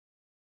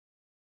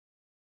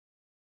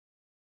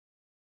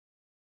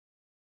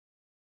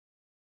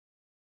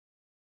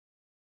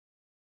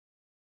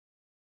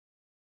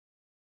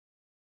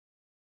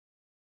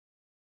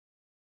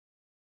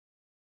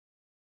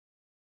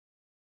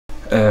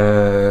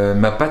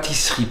Ma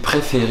pâtisserie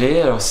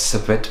préférée, alors ça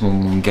peut être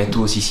mon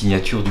gâteau aussi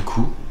signature du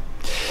coup,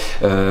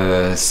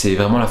 c'est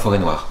vraiment la forêt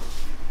noire.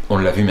 On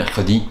l'a vu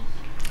mercredi,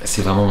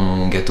 c'est vraiment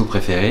mon gâteau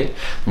préféré,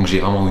 donc j'ai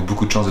vraiment eu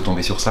beaucoup de chance de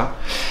tomber sur ça.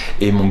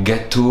 Et mon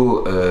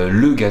gâteau,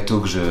 le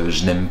gâteau que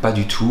je n'aime pas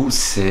du tout,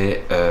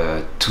 c'est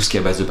tout ce qui est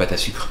à base de pâte à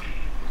sucre.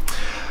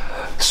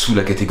 Sous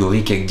la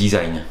catégorie cake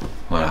design.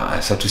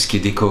 Voilà, ça tout ce qui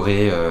est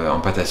décoré en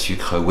pâte à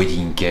sucre,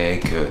 wedding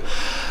cake,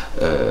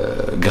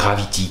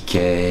 gravity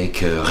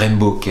cake,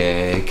 rainbow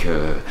cake,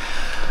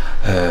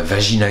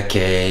 vagina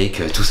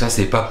cake, tout ça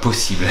c'est pas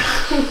possible.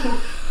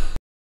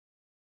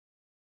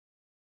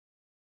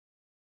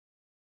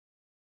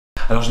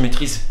 Alors je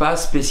maîtrise pas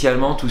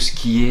spécialement tout ce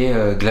qui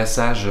est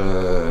glaçage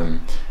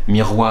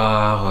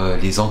miroir,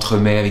 les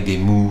entremets avec des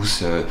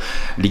mousses,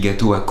 les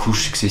gâteaux à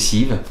couches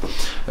successives,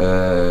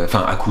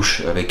 enfin à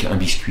couches avec un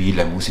biscuit, de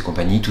la mousse et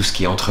compagnie, tout ce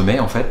qui est entremets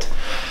en fait.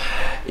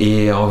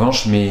 Et en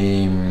revanche,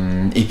 mes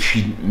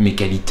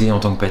qualités en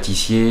tant que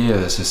pâtissier,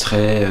 ce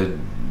serait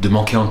de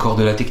manquer encore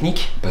de la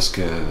technique, parce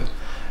que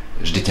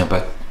je détiens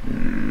pas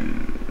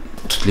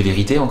toutes les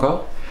vérités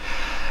encore.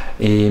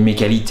 Et mes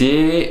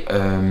qualités,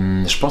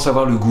 je pense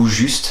avoir le goût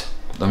juste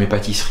dans mes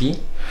pâtisseries,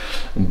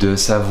 de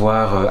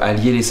savoir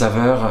allier les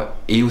saveurs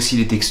et aussi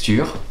les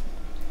textures.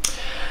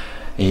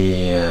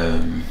 Et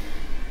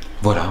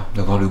voilà,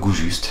 d'avoir le goût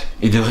juste.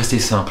 Et de rester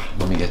simple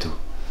dans mes gâteaux.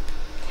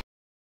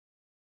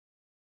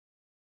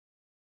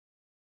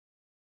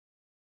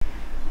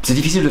 C'est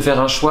difficile de faire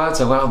un choix, de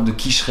savoir de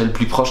qui je serais le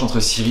plus proche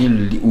entre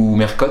Cyril ou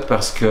Mercotte,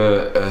 parce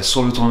que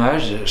sur le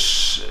tournage,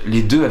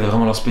 les deux avaient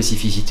vraiment leur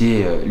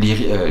spécificité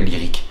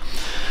lyrique.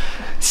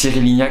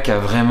 Cyril Lignac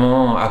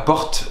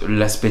apporte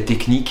l'aspect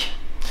technique,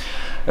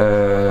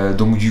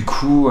 donc du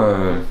coup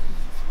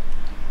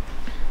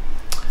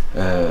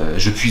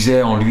je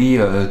puisais en lui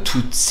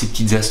toutes ces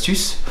petites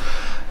astuces,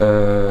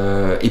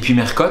 et puis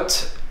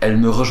Mercotte, elle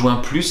me rejoint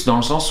plus dans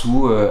le sens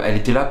où elle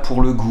était là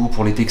pour le goût,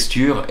 pour les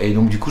textures, et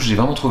donc du coup j'ai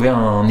vraiment trouvé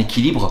un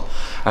équilibre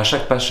à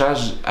chaque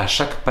passage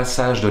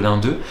de l'un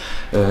d'eux.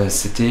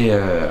 C'était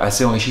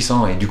assez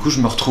enrichissant, et du coup je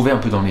me retrouvais un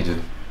peu dans les deux.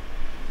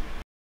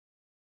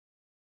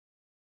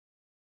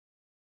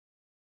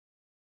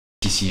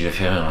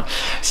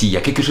 S'il y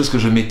a quelque chose que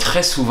je mets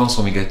très souvent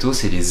sur mes gâteaux,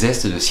 c'est les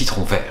zestes de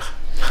citron vert.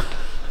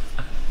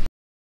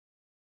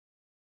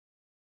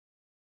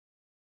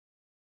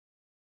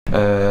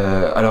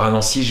 Alors à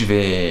Nancy, je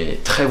vais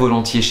très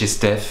volontiers chez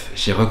Steph,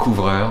 chez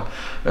Recouvreur,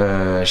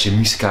 chez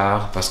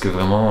Muscard, parce que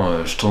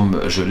vraiment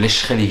je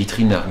lécherai les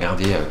vitrines à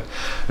regarder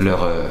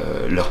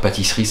leur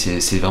pâtisserie.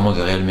 C'est vraiment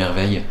de réelles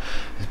merveilles.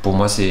 Pour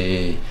moi,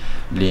 c'est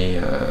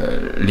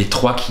les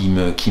trois qui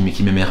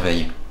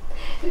m'émerveillent.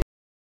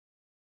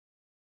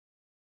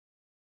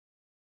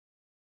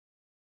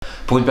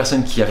 Pour une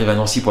personne qui arrive à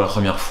Nancy pour la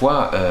première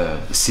fois,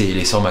 c'est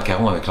les sœurs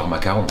macarons avec leurs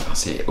macarons. Enfin,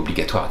 c'est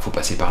obligatoire, il faut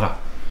passer par là.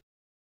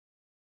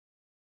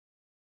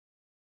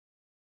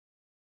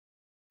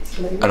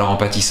 Alors en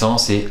pâtissant,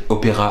 c'est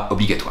opéra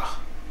obligatoire.